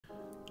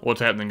What's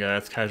happening,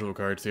 guys? Casual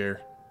Cards here.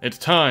 It's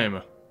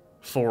time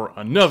for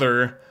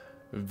another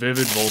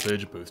Vivid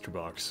Voltage booster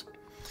box.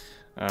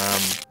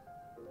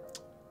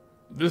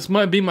 This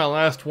might be my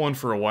last one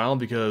for a while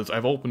because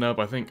I've opened up,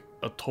 I think,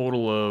 a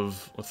total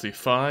of,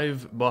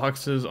 5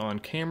 boxes on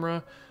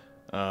camera.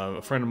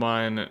 A friend of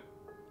mine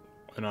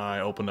and I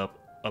opened up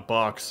a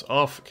box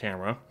off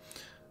camera,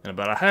 and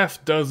about a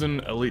half dozen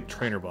Elite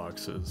Trainer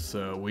boxes.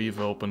 So we've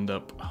opened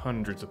up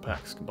hundreds of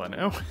packs by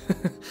now.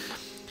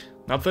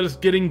 Not that it's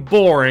getting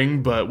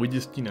boring, but we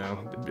just,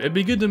 it'd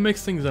be good to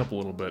mix things up a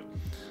little bit.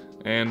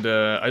 And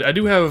I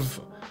do have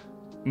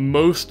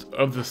most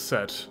of the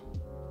set,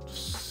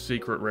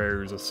 secret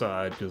rares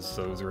aside, because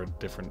those are a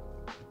different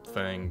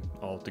thing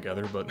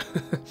altogether, but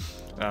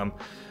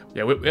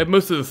yeah, we have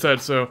most of the set,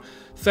 so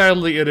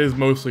sadly it is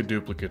mostly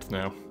duplicates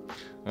now.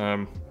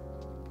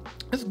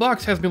 This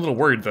box has me a little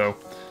worried, though.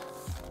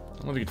 I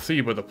don't know if you can see,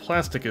 but the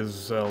plastic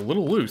is a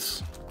little loose,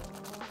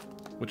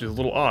 which is a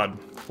little odd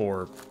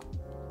for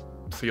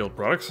sealed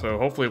products, so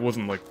hopefully it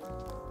wasn't, like,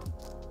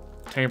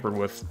 tampered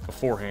with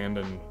beforehand,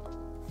 and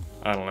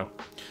I don't know.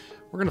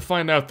 We're gonna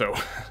find out, though.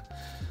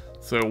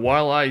 So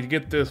while I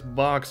get this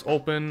box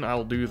open,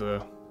 I'll do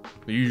the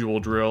usual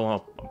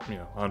drill.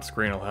 On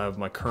screen I'll have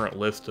my current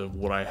list of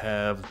what I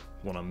have,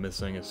 what I'm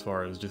missing, as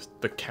far as just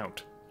the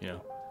count,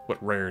 what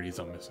rarities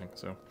I'm missing,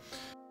 so.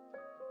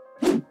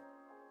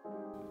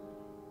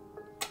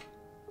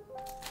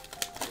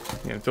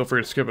 Yeah, feel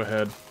free to skip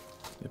ahead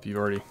if you've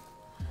already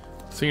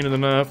seen it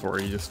enough, or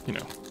you just,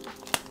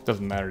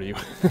 doesn't matter to you.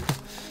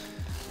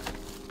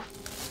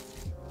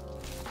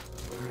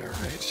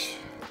 Alright.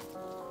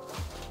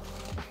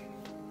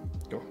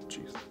 Oh,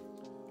 jeez.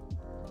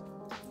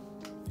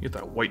 You get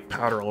that white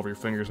powder all over your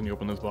fingers when you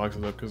open those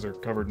boxes up because they're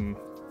covered in,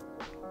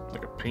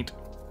 like, a paint.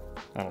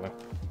 I don't know.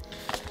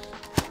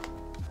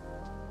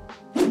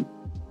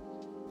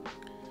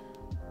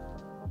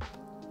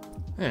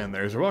 And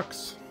there's our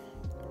box.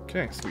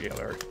 Okay, so we got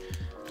our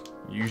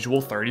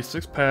usual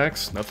 36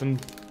 packs, nothing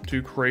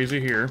too crazy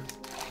here.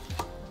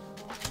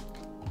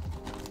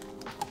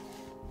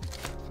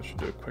 I should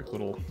do a quick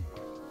little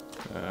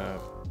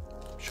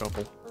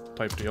shuffle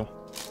type deal.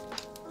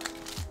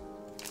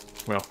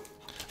 Well,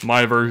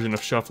 my version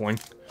of shuffling,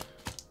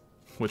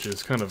 which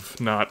is kind of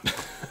not...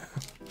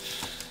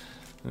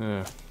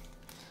 I'm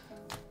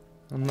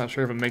not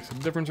sure if it makes a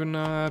difference or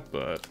not,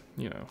 but,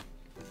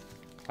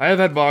 I have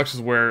had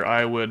boxes where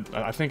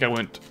I think I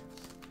went...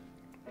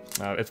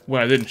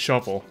 when I didn't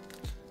shuffle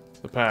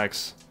the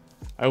packs,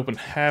 I opened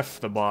half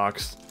the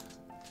box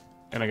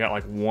and I got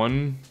like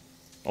one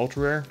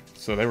ultra rare,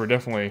 so they were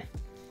definitely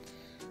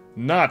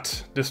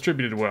not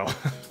distributed well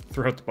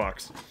throughout the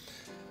box,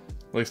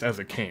 at least as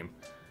it came.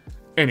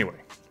 Anyway,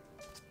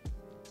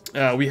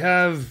 we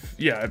have,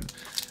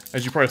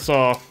 as you probably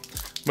saw,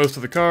 most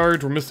of the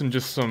cards. We're missing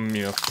just some,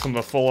 some of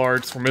the full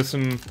arts. We're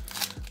missing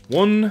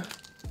one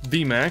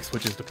VMAX,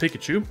 which is the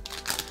Pikachu,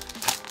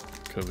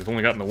 because we've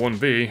only gotten the one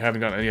V, haven't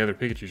gotten any other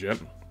Pikachus yet,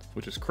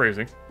 which is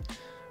crazy.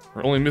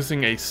 We're only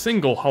missing a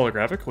single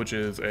holographic, which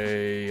is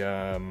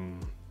a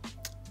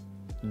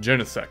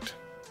Genesect.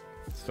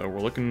 So we're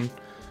looking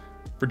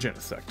for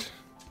Genesect.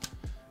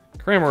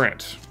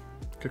 Cramorant,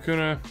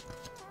 Kakuna,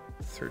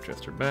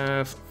 Sirchester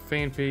Bath,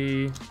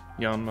 Fanpy,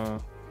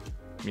 Yanma,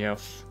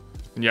 Meowth.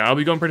 And yeah, I'll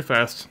be going pretty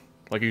fast,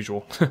 like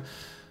usual.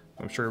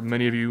 I'm sure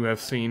many of you have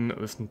seen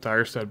this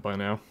entire set by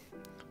now.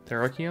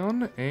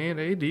 Terrakion and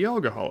a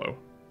Dialga Holo.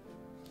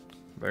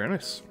 Very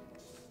nice.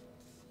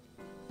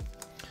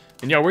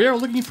 And yeah, we are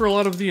looking for a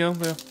lot of the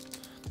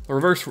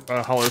reverse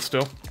holos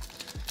still.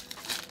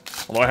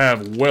 Although I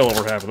have well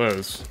over half of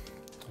those,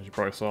 as you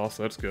probably saw,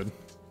 so that's good.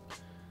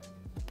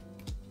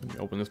 When you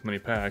open this many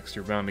packs,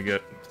 you're bound to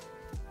get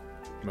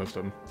most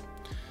of them.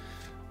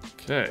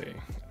 Okay,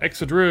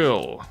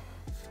 Excadrill,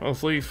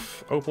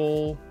 Oathleaf,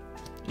 Opal,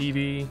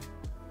 Eevee,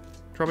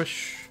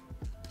 Trubbish.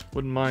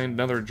 Wouldn't mind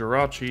another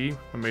Jirachi,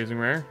 amazing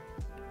rare.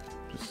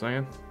 Just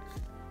saying.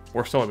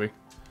 Or Celebi.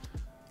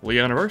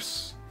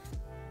 Leoniverse,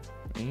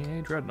 and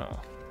a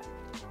Dreadnought.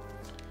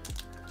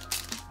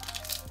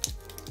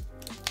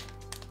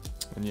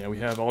 And yeah, we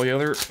have all the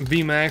other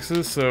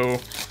VMAXs, so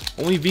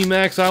only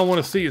VMAX I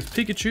want to see is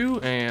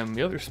Pikachu, and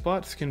the other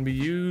spots can be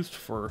used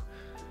for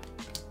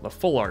the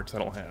full arts I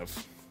don't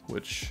have,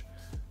 which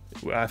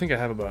I think I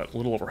have about a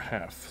little over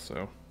half,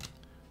 so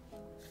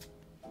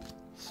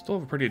still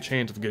have a pretty good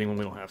chance of getting one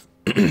we don't have.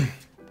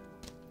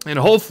 And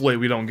hopefully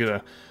we don't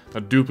get a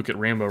duplicate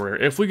Rainbow Rare.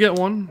 If we get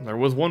one, there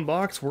was one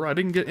box where I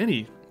didn't get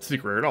any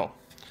secret rare at all.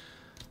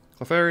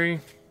 Clefairy.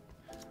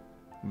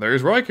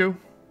 There's Raikou.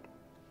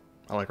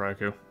 I like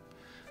Raikou.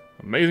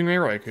 Amazing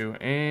rare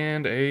Raikou.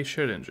 And a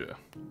Shedinja.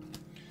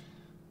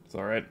 It's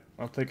alright.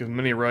 I'll take as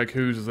many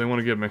Raikous as they want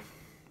to give me.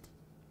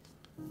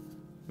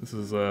 This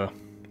is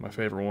my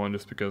favorite one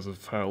just because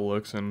of how it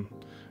looks. And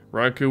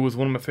Raikou was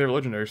one of my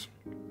favorite legendaries.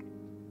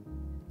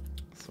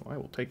 So I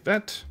will take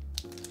that.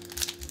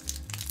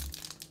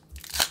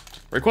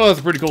 Rayquaza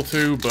is pretty cool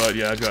too, but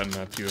yeah, I've gotten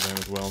a few of them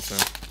as well, so...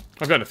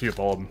 I've gotten a few of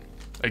all of them.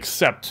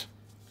 Except...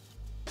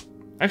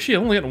 Actually, I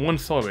only got one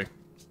Celebi.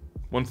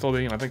 1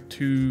 Celebi, and I think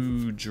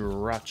 2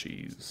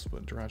 Jirachis,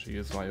 but Jirachi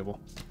is valuable.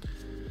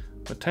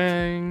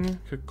 Batang,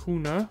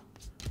 Kakuna,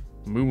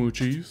 Moo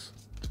Cheese,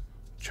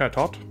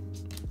 Chatot,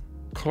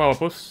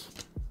 Clobbopus,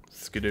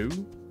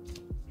 Skidoo,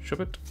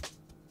 Shuppet,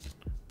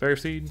 Fairy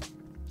Seed,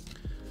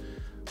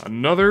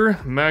 another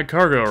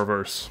Magcargo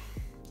reverse.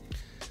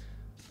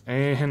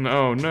 And,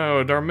 oh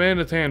no,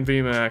 Darmanitan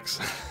VMAX.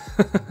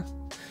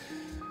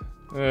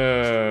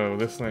 Oh,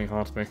 this thing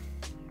haunts me.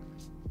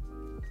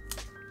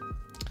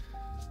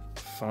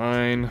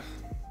 Fine.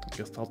 I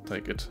guess I'll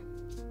take it.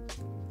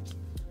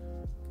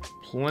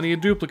 Plenty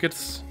of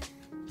duplicates.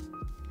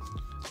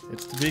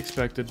 It's to be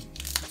expected.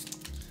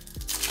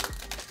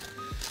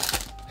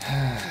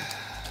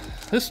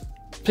 This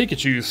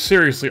Pikachu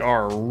seriously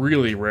are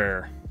really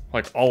rare.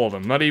 Like all of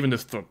them. Not even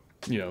just the,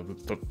 you know,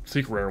 the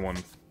secret rare one.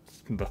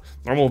 The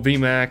normal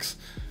VMAX,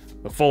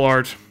 the full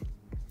art.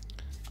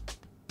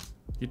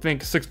 You'd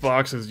think 6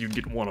 boxes, you'd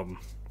get one of them.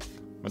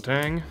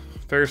 Matang,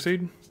 Fairy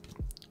Seed,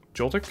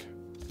 Joltik,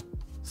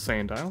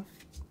 Sandile,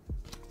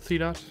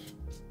 Seedot,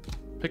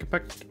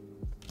 Pick-a-Peck,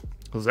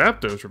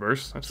 Zapdos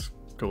reverse. That's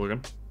cool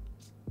looking.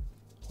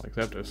 I like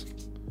Zapdos.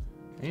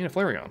 And a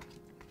Flareon.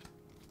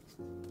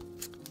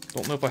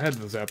 Don't know if I had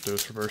the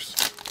Zapdos reverse.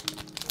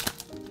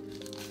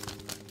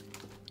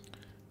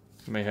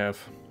 May have.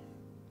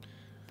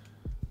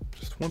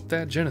 Just want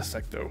that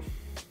Genesect though.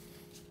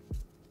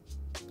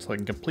 So I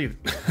can complete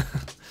it.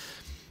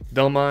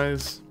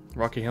 Delmise,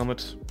 Rocky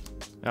Helmet,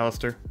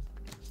 Alistair,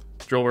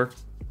 Drillbur,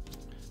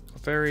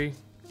 Fairy,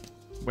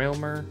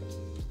 Wailmer,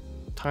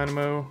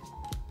 Tynamo,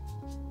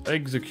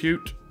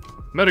 Execute,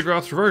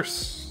 Metagross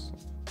Reverse,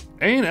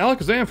 and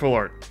Alakazam full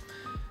art.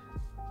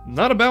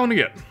 Not a bad one to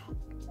get.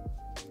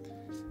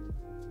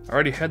 I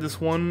already had this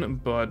one,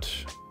 but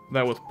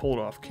that was pulled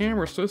off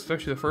camera, so this is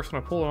actually the first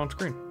one I pulled it on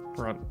screen.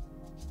 Or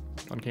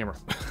on camera.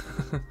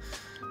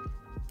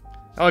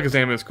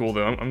 Alakazam is cool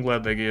though. I'm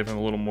glad they gave him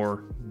a little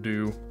more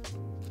due.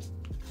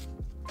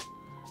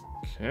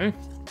 Okay.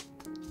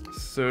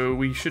 So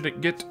we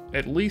should get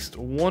at least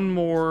one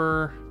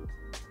more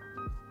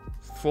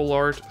full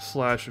art /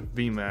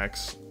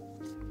 VMAX.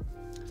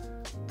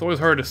 It's always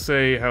hard to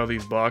say how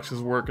these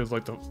boxes work, because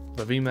like the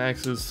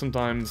VMAXs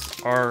sometimes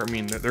are, I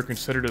mean, they're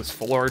considered as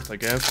full arts, I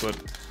guess, but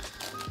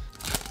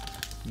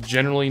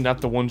generally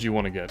not the ones you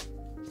want to get.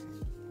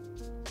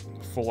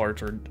 Full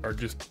arts are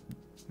just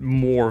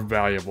more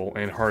valuable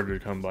and harder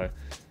to come by.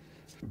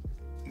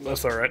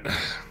 That's alright.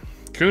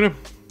 Kuna,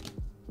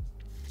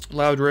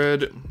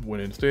 Loudred,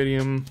 Winning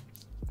Stadium,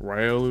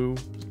 Riolu,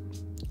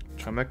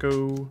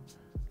 Chimecho,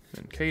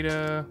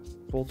 Mankata,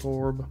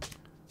 Voltorb,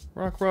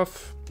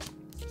 Rockruff,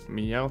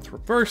 Meowth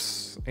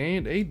Reverse,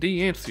 and a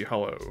Diancie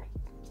Hollow.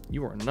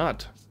 You are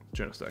not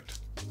Genesect.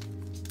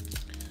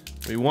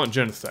 We want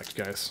Genesect,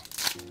 guys.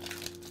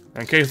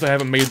 In case I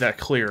haven't made that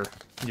clear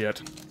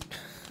yet.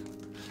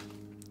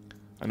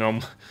 I know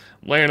I'm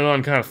laying it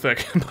on kind of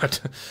thick,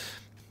 but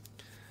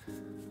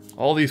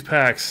all these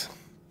packs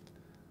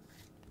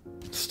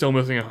still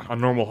missing a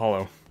normal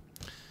hollow.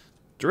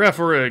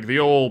 Girafarig, the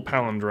old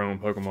palindrome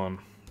Pokemon.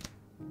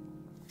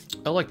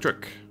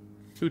 Electric,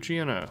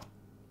 Poochyena,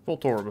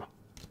 Voltorb,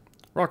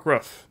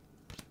 Rockruff,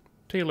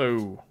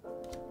 Talo,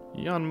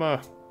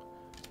 Yanma,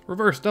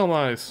 Reverse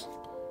Delmise,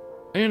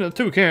 and a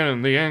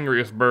Toucan, the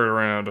angriest bird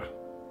around.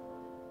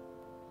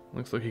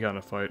 Looks like he got in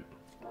a fight.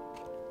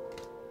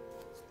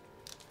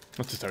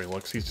 That's just how he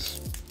looks.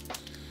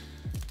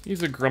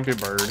 He's a grumpy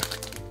bird.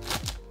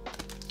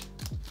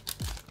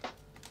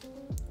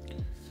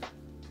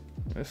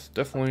 It's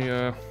definitely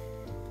a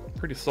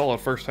pretty solid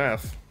first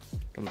half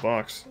of the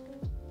box.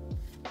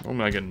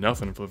 Normally I get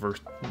nothing for the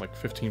first, like,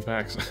 15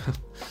 packs.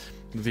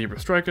 Zebra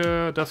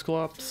Strika,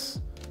 Dusclops,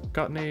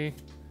 Cottonee,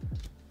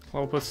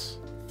 Clobbopus,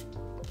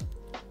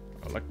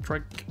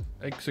 Electric,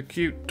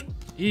 Execute,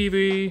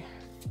 Eevee,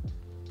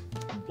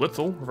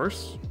 Blitzel,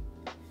 reverse,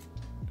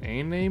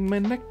 and a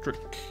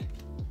Manectric.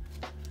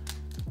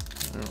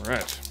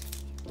 Alright.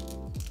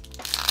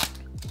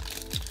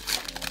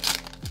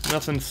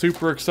 Nothing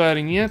super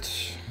exciting yet.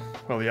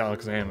 Well, the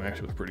Alakazam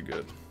actually was pretty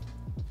good.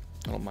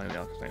 I don't mind the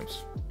Alakazams.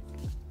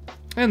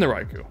 And the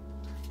Raikou.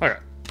 Alright.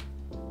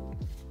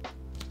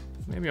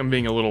 Maybe I'm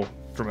being a little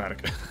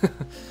dramatic.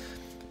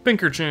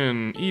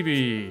 Pinkerchin,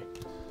 Eevee,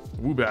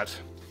 Woobat,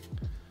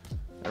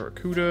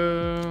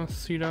 Arrokuda,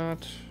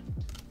 Seedot,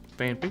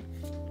 Phanpy.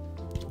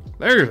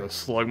 There's a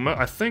Slugma.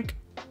 I think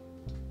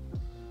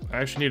I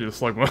actually needed a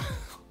Slugma.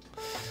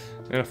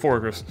 And a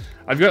Fortress.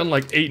 I've gotten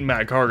like 8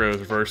 Magcargos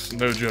reverse,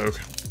 no joke.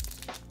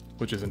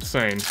 Which is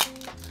insane.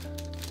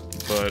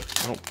 But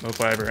I don't know if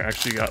I ever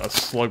actually got a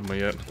Slugma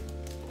yet.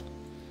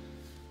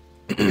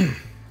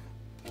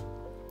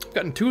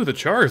 Gotten 2 of the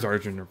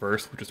Charizards in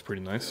reverse, which is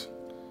pretty nice.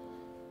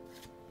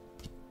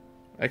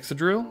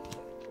 Excadrill,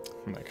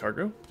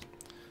 Magcargo,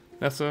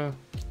 Nessa,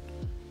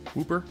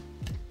 Wooper,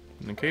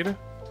 Nincada.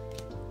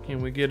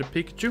 Can we get a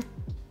Pikachu?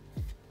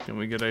 Can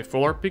we get a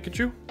full art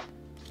Pikachu?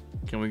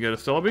 Can we get a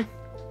Celebi?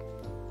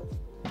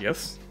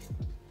 Yes.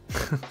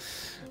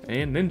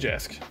 And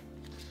Ninjask.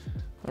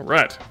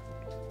 Alright.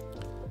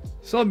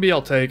 Sub B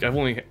I'll take. I've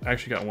only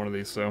actually got one of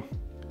these, so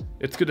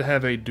it's good to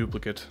have a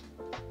duplicate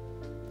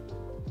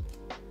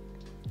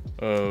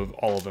of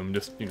all of them,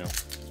 just, you know,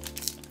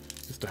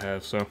 just to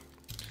have, so.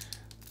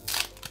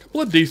 A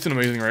couple of decent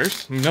amazing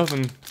rares. I mean,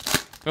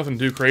 nothing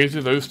too crazy.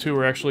 Those two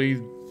are actually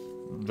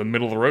the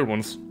middle of the road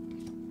ones.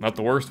 Not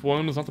the worst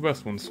ones, not the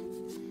best ones.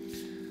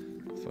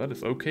 So that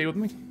is okay with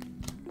me.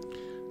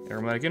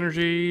 Aromatic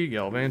Energy,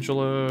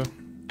 Galvantula,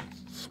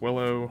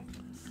 Swellow,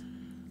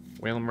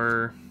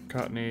 Whalmer,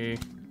 Cottony,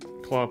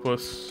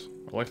 Clawpuss,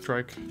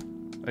 Electrike,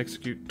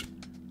 Execute,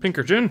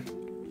 Pinkerton,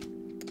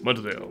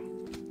 Mudsdale.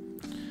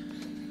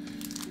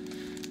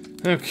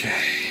 Okay.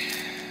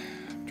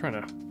 I'm trying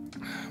to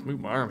move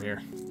my arm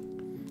here.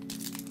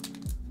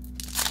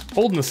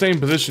 Holding the same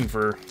position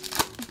for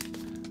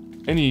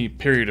any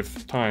period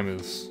of time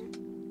is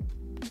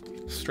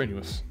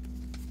strenuous.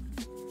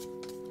 I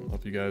don't know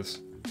if you guys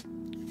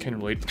can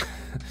relate.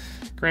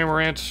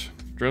 Cramorant,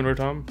 Drone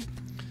Rotom,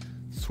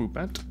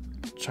 Swoopat,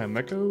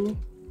 Chimecho,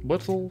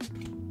 Blitzel,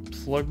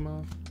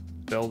 Slugma,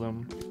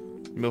 Beldum,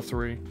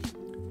 Milcery,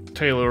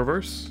 Tailor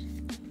Reverse,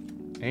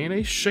 and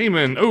a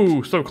Shaman.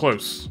 Oh, so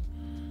close.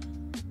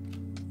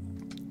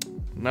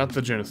 Not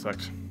the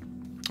Genesect.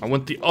 I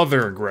want the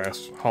other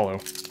grass hollow.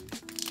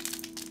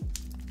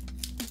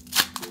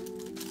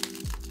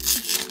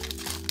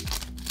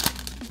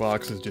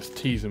 Box is just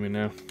teasing me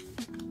now.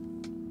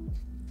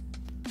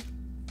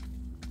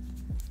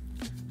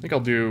 I think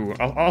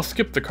I'll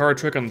skip the card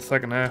trick on the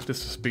second half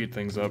just to speed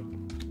things up.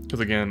 Because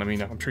again, I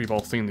mean, I'm sure you've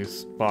all seen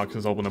these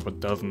boxes open up a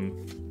dozen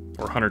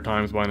or 100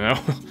 times by now.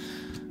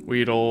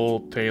 Weedle,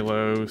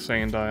 Talo,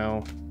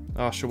 Sandile,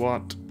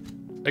 Oshawott,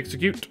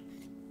 Execute,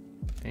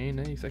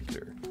 and a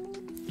Secular.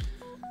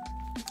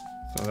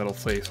 So that'll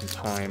save some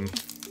time.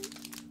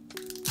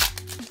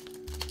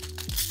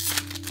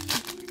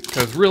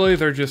 Because really,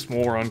 they're just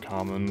more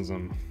uncommons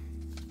and,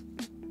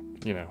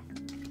 you know,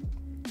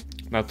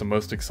 not the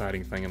most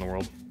exciting thing in the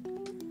world.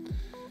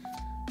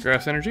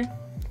 Grass Energy,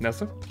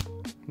 Nessa,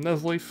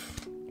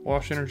 Nuzleaf,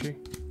 Wash Energy,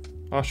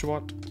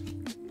 Oshawott,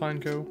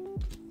 Pineco,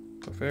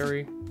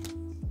 Clefairy,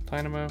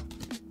 Dynamo,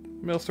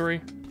 Milcery,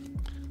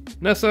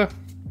 Nessa,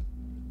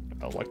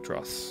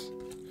 Electros.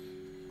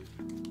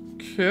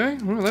 Okay,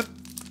 well that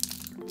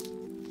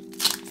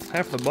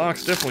half the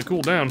box definitely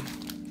cooled down.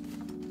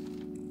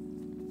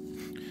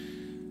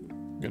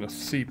 Gonna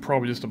see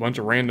probably just a bunch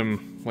of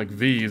random like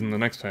V's in the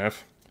next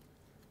half.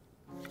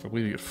 I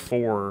believe you get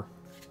 4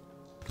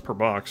 per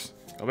box.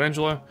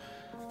 Galvantula,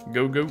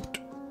 Go-Goat,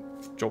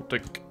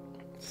 Joltik,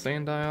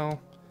 Sandile,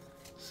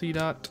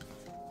 Seedot,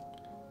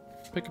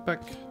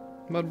 Pick-a-Peck,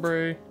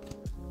 Mudbray,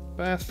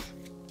 Bath,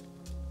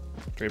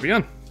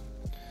 Drapion.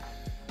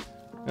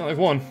 Well, I've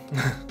won.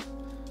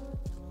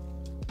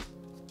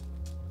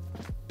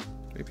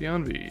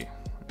 Drapion V. There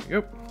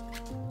you go.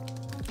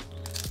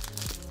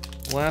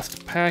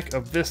 Last pack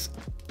of this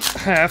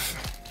half,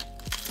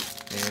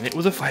 and it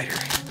was a fighter.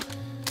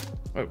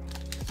 Whoa.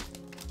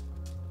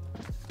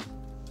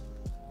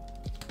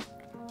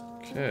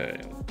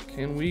 Okay,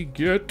 can we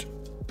get...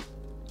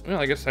 Well,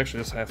 I guess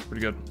actually this half's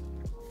pretty good.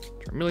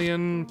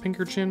 Charmeleon,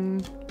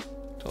 Pinkerton,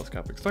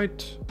 Telescopic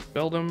Sight,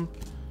 Beldum,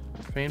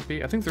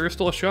 Fanpy. I think there is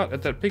still a shot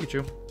at that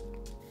Pikachu.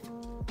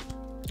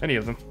 Any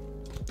of them.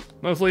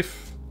 Nuzleaf,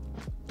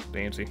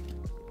 Dancy.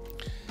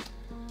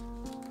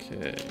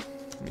 Okay,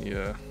 let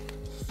me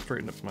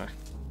straighten up my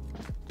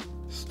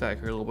stack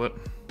here a little bit.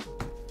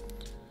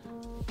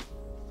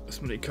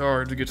 This many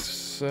cards, it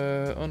gets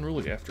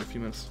unruly after a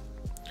few minutes.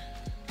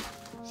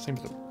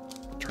 Seems the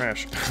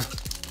trash.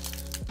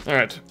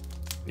 Alright.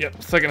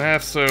 Yep, second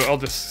half, so I'll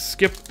just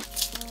skip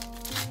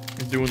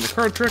doing the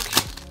card trick.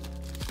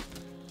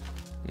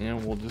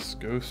 And we'll just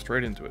go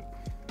straight into it.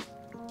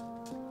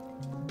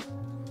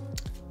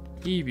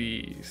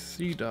 Eevee,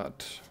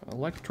 Seedot,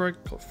 Electrike,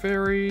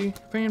 Clefairy,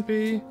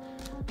 Fanpy,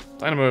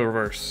 Dynamo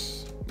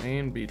Reverse,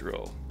 and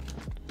Beedrill.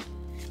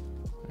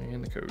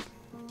 And the code.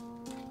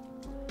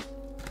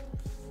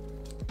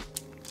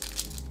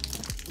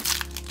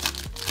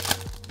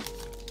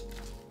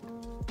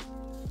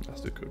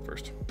 Let's do code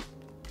first.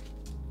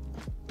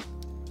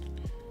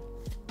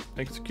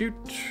 Execute,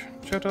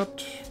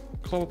 Chatot,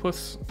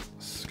 Clobbopus,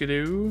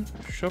 Skidoo,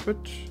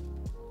 Shuppet,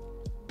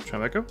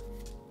 Chimecho,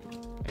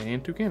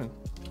 and Toucannon.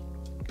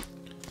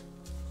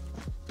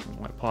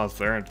 I paused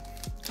there and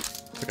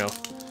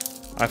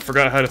I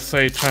forgot how to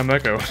say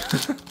Chimecho.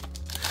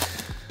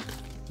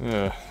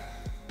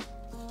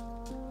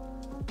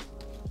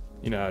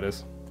 You know how it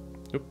is.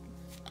 Oop.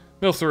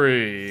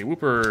 Milcery,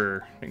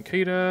 Wooper,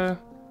 Ninkata,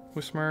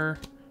 Whismur,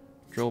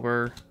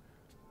 Drillbur,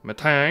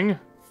 Matang.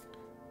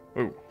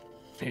 Oh,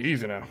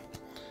 easy now.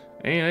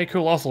 And a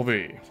Colossal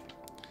V.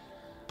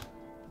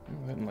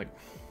 I've gotten like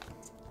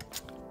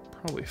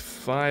probably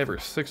 5 or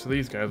 6 of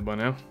these guys by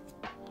now.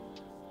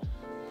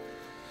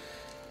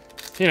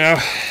 You know,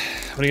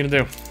 what are you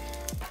gonna do?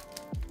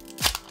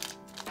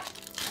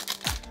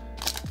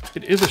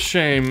 It is a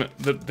shame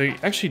that they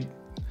actually...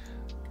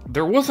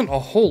 There wasn't a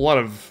whole lot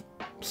of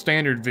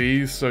standard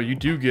Vs, so you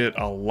do get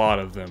a lot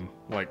of them,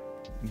 like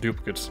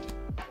duplicates.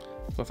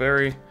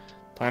 Clefairy,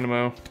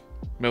 Dynamo,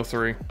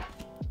 Milcery,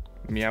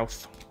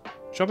 Meowth,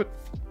 Shove It,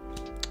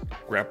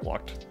 Grab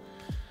Locked.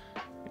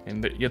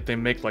 And yet they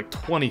make like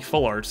 20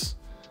 full arts.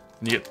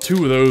 And you get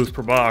 2 of those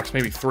per box,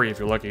 maybe 3 if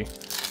you're lucky.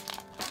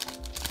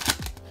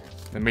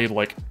 They made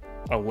like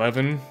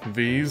 11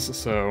 Vs,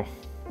 so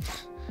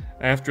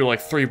after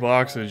like 3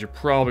 boxes, you're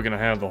probably gonna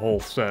have the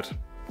whole set.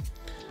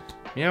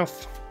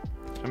 Meowth,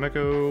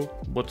 Chimecho,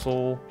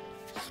 Blitzel,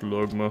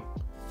 Slugma,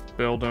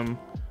 Beldum,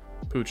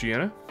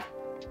 Poochyena,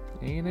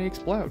 and a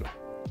Explode.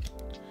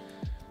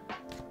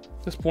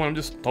 At this point, I'm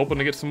just hoping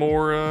to get some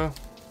more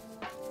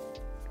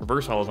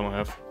reverse hollows I don't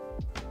have.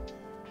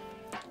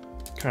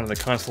 Kind of the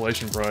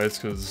consolation prize,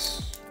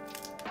 because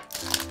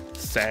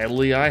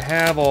sadly I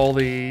have all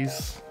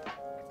these.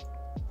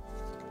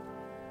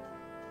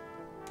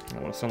 I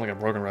don't want to sound like a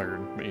broken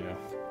record, but you know,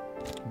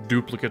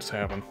 duplicates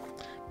happen.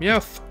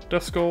 Meowth,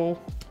 Duskull,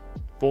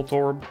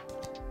 Voltorb,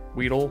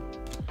 Weedle,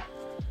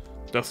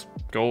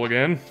 Duskull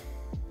again,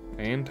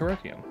 and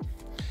Terrakion.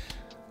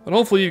 But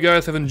hopefully you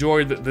guys have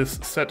enjoyed this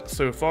set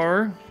so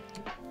far.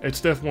 It's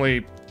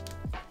definitely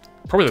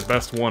probably the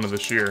best one of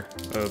this year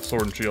of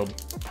Sword and Shield.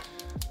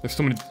 There's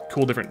so many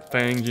cool different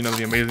things, you know,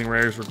 the amazing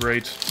rares were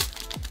great.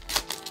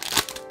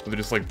 But they're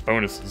just like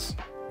bonuses,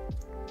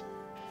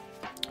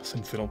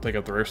 since they don't take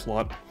up the rare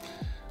slot.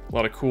 A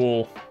lot of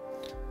cool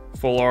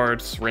full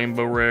arts,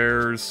 rainbow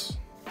rares.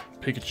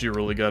 Pikachu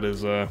really got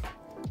his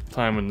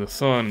time in the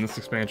sun in this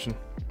expansion.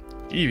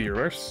 Eevee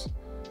reverse,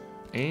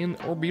 and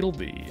Orbeetle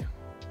B.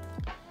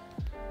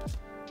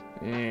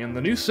 And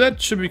the new set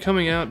should be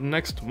coming out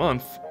next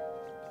month.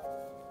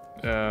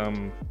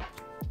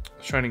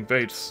 Shining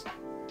Fates.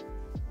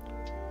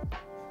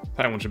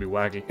 That one should be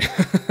wacky.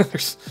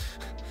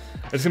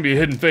 It's gonna be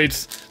Hidden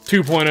Fates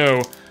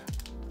 2.0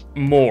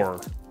 more.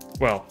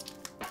 Well,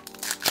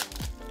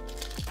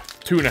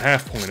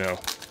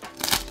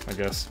 2.5.0, I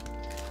guess.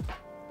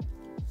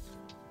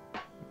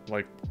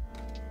 Like,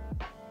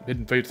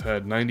 Hidden Fates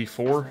had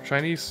 94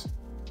 shinies.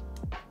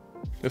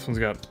 This one's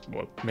got,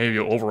 what, maybe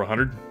over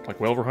 100?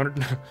 Like, well over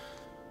 100?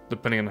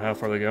 Depending on how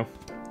far they go.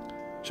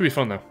 Should be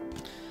fun, though.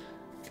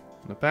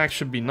 The pack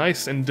should be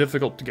nice and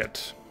difficult to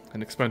get.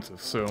 And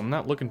expensive, so I'm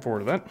not looking forward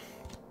to that.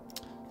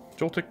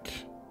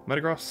 Joltik,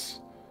 Metagross.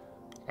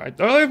 Oh,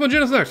 I have my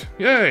Genesect!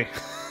 Yay!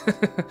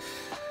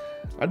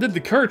 I did the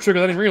card trick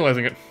without even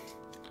realizing it.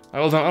 I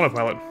was on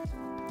autopilot.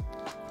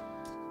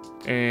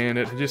 And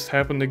it just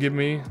happened to give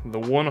me the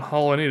one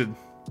holo I needed.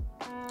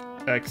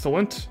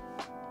 Excellent.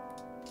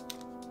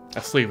 I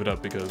sleeve it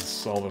up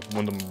because all the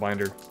ones in the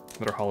binder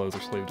that are holos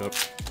are sleeved up.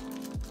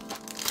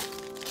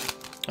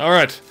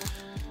 Alright.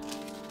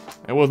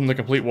 It wasn't a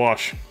complete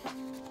wash.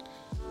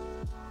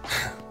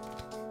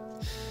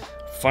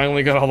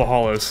 Finally got all the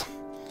holos.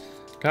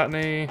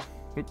 Cottonee,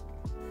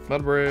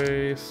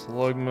 Mudbray,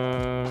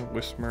 Slugma,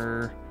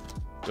 Whismur,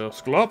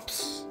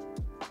 Dusclops,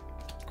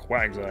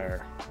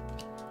 Quagsire.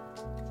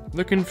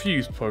 The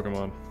confused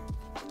Pokemon.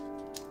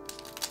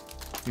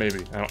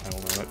 Maybe. I don't know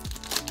that.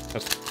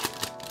 That's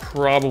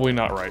probably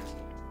not right.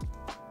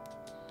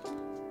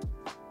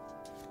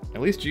 At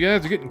least you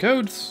guys are getting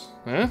codes,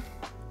 huh?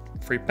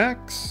 Free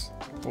packs.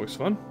 Always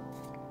fun.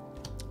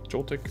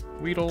 Joltik,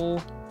 Weedle,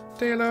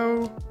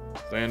 Tailo,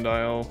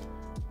 Sandile,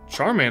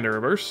 Charmander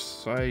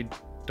reverse. I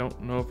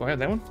don't know if I had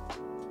that one.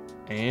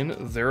 And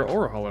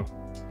Zeraora holo.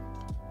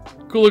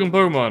 Cool looking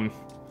Pokemon.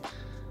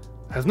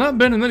 Has not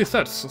been in many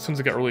sets since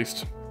it got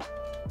released.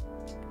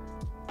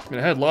 I mean,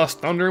 it had Lost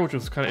Thunder, which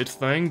was kind of its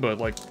thing, but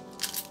like, I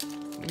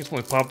think it's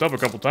only popped up a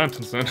couple times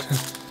since then.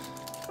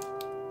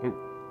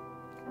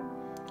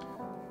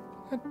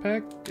 That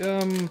pack,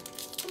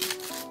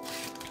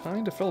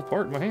 kind of fell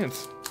apart in my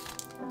hands.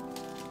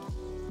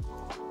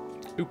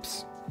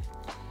 Oops.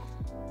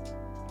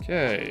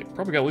 Okay,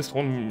 probably got at least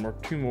 1 or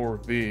 2 more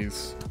of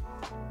these.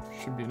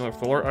 Should be another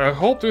full art. I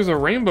hope there's a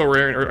rainbow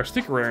rare or a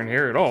sticker rare in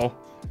here at all.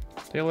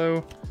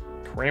 Tailo,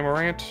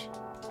 Cramorant,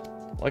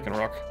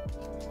 Lycanroc.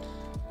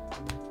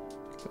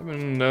 I've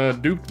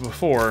been duped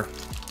before.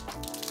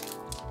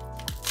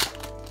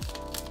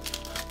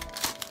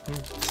 These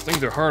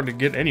things are hard to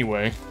get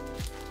anyway.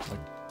 Like,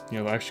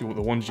 you know, actually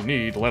the ones you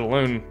need, let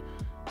alone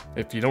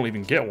if you don't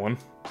even get one.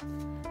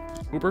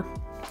 Hooper,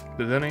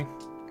 Dedenne,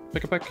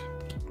 Pick-a-Peck,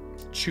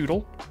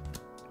 Choodle,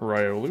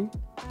 Riolu,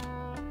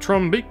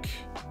 Trumbeak,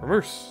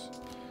 reverse,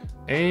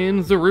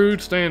 and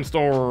Zarude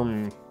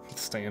Sandstorm.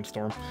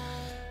 Sandstorm.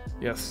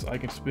 Yes, I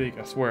can speak,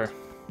 I swear.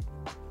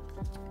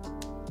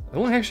 I've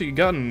only actually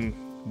gotten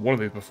one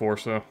of these before,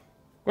 so...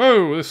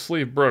 Whoa, this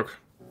sleeve broke.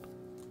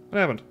 What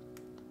happened?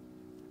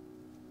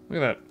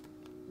 Look at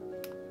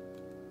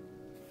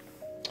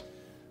that.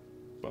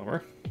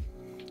 Bummer.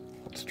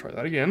 Let's try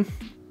that again.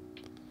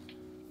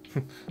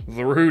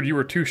 Zarude, you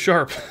were too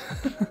sharp.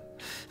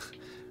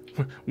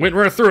 Went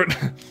right through it.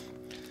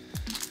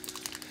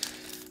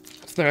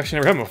 That's actually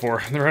never happened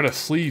before. Never had a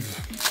sleeve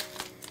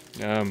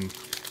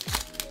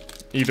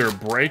either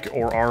break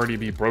or already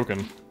be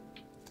broken.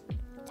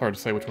 It's hard to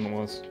say which one it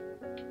was.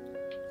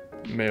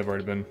 It may have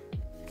already been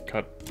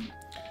cut.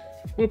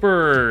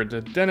 Whooper,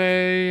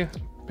 Dedenne,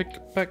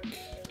 Pick-a-Peck,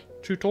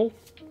 Choodle,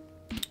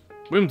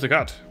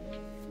 Whimsicott.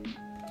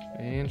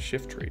 And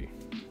Shiftry.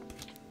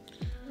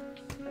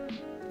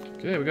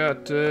 Okay, we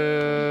got,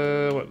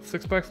 what,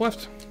 6 packs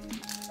left?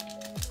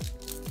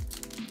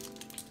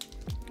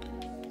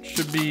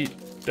 Should be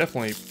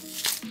definitely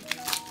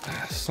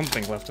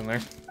something left in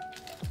there.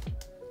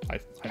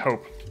 I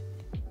hope.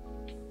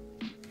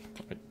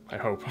 I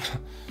hope.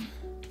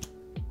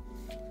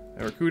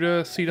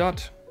 Aracuda,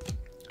 C-Dot,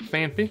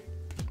 Phanpy,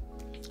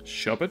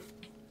 Shuppet,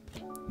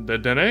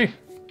 Dedenne,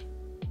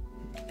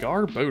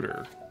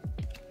 Garbodor.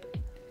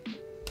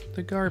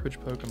 The garbage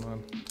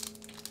Pokemon.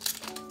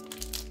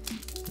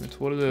 That's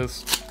what it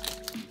is.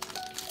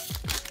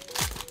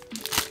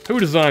 Who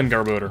designed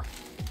Garbodor?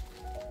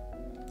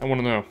 I want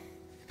to know.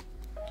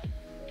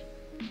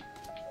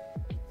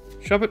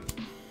 Shuppet,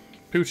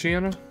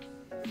 Poochyena,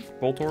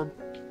 Voltorb,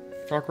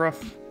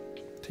 Rockruff,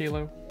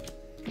 Tilo,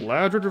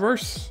 Loudred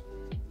Reverse,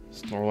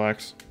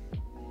 Snorlax,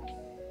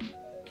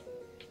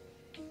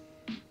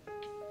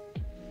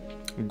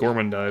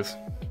 Gormandize.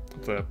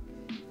 That's a,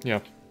 yeah,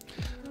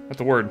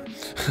 that's a word.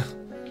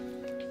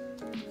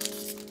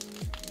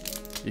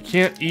 You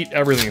can't eat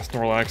everything in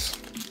Snorlax.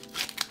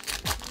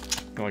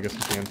 Well, I guess you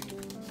can.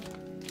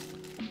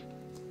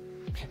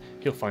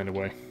 He'll find a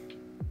way.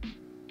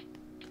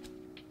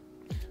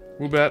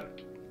 Woobat,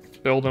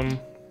 Beldum,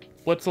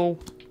 Blitzel,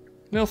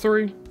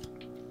 Nilsuri,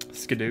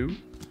 Skidoo,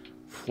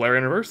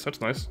 Flareon Reverse, that's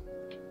nice.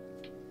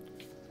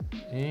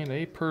 And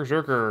a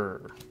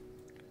Berserker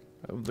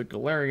of the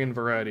Galarian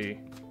variety.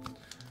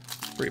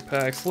 3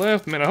 packs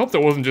left. Man, I hope there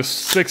wasn't just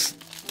 6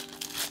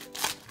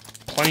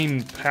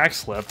 plain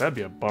packs left. That'd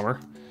be a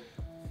bummer.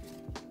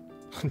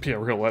 That'd be a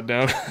real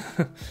letdown.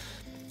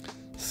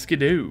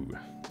 Skidoo,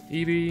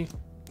 Eevee,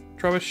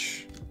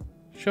 Trubbish,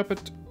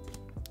 Shuppet,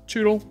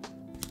 Choodle,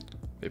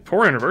 a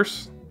Vaporeon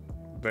Reverse,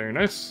 very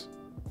nice,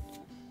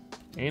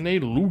 and a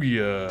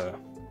Lugia.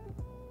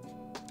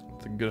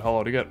 It's a good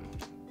holo to get.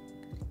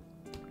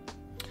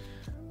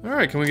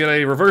 Alright, can we get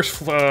a reverse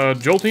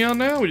Jolteon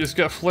now? We just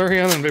got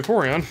Flareon and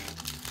Vaporeon.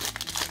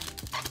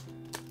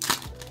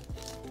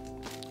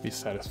 Be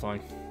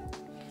satisfying.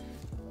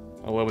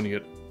 I love when you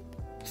get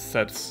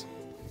sets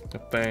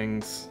of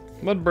things.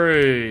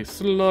 Mudbray,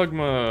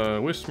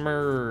 Slugma,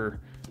 Whismur,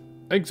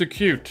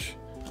 Execute,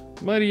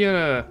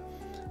 Mightyena.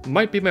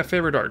 Might be my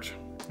favorite art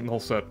in the whole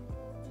set.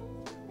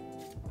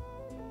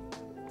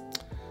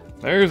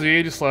 There's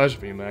the Aegislash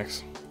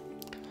VMAX.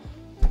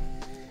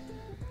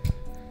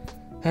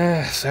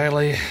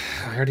 Sadly,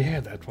 I already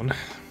had that one.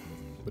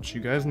 But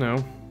you guys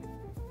know,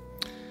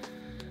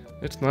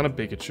 it's not a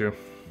Pikachu.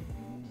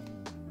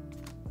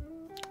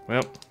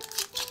 Well,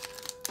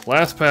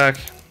 last pack.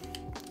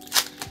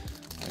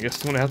 I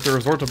guess I'm gonna have to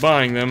resort to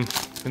buying them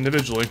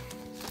individually.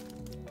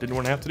 Didn't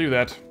want to have to do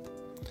that.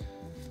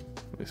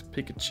 These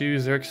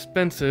Pikachus are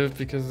expensive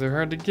because they're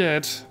hard to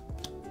get.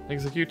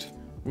 Execute,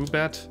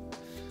 Woobat,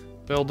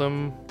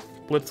 Beldum,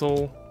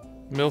 Blitzel,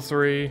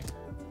 Milcery,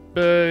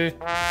 Bay,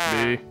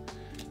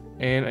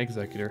 and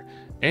Executor.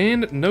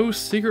 And no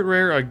secret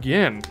rare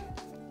again.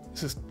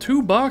 This is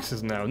 2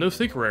 boxes now, no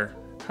secret rare.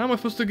 How am I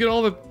supposed to get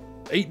all the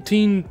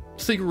 18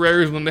 secret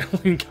rares when they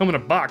only come in a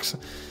box?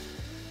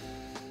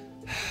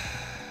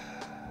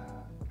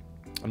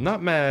 I'm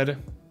not mad,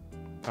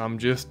 I'm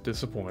just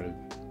disappointed.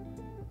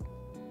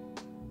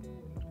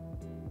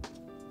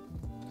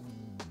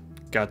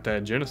 Got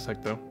that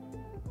Genesect though.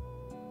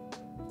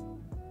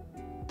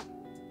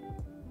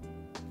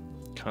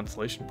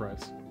 Consolation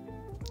prize.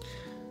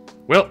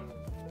 Well,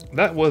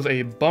 that was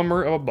a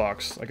bummer of a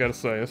box, I gotta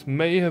say. This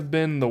may have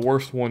been the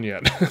worst one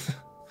yet.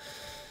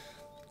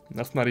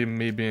 That's not even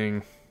me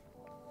being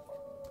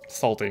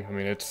salty. I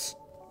mean, it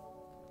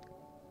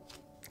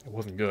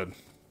wasn't good.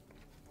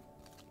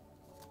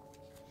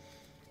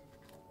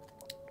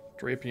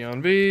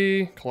 Drapion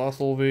V,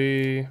 Colossal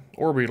V,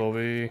 Orbeetle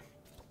V,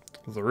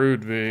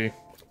 Zarude V,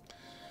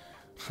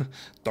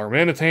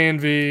 Darmanitan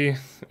V,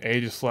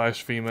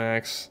 Aegislash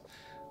VMAX.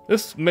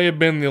 This may have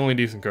been the only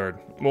decent card.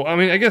 Well, I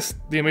mean, I guess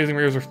the Amazing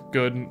Rares are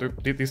good.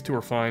 These 2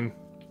 are fine.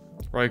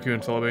 Raikou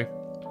and Celebi.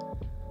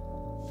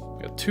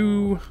 We got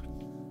 2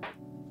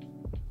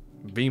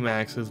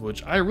 VMAXs,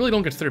 which I really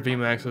don't consider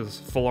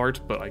VMAXs full art,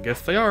 but I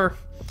guess they are.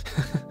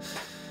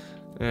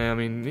 I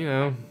mean, you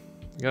know,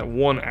 you got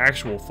 1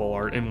 actual full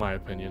art, in my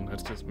opinion.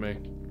 That's just me.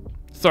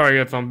 Sorry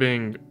if I'm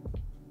being,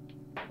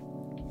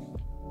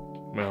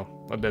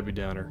 well, a Debbie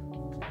Downer.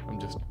 I'm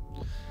just...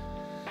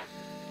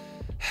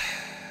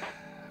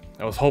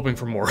 I was hoping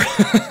for more.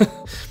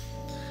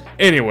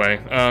 Anyway,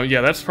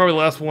 yeah, that's probably the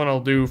last one I'll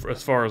do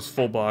as far as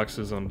full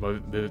boxes on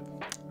the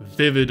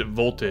Vivid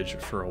Voltage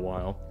for a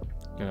while.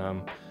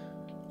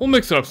 We'll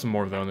mix it up some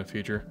more, though, in the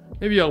future.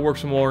 Maybe I'll work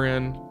some more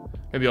in.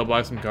 Maybe I'll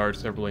buy some cards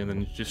separately and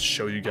then just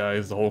show you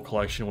guys the whole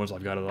collection once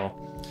I've got it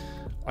all.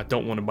 I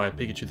don't want to buy a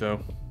Pikachu,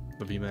 though.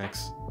 The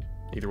VMAX.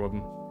 Either of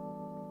them.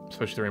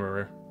 Especially the Rainbow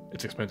Rare.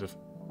 It's expensive.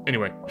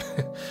 Anyway.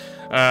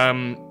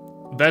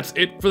 That's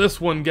it for this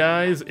one,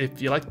 guys.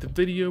 If you liked the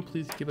video,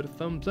 please give it a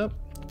thumbs up.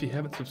 If you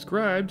haven't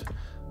subscribed,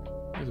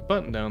 there's a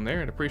button down there,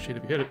 and I'd appreciate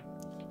it if you hit it.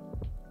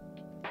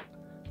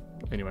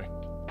 Anyway,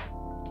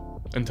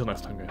 Until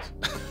next time, guys.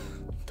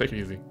 Take it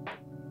easy.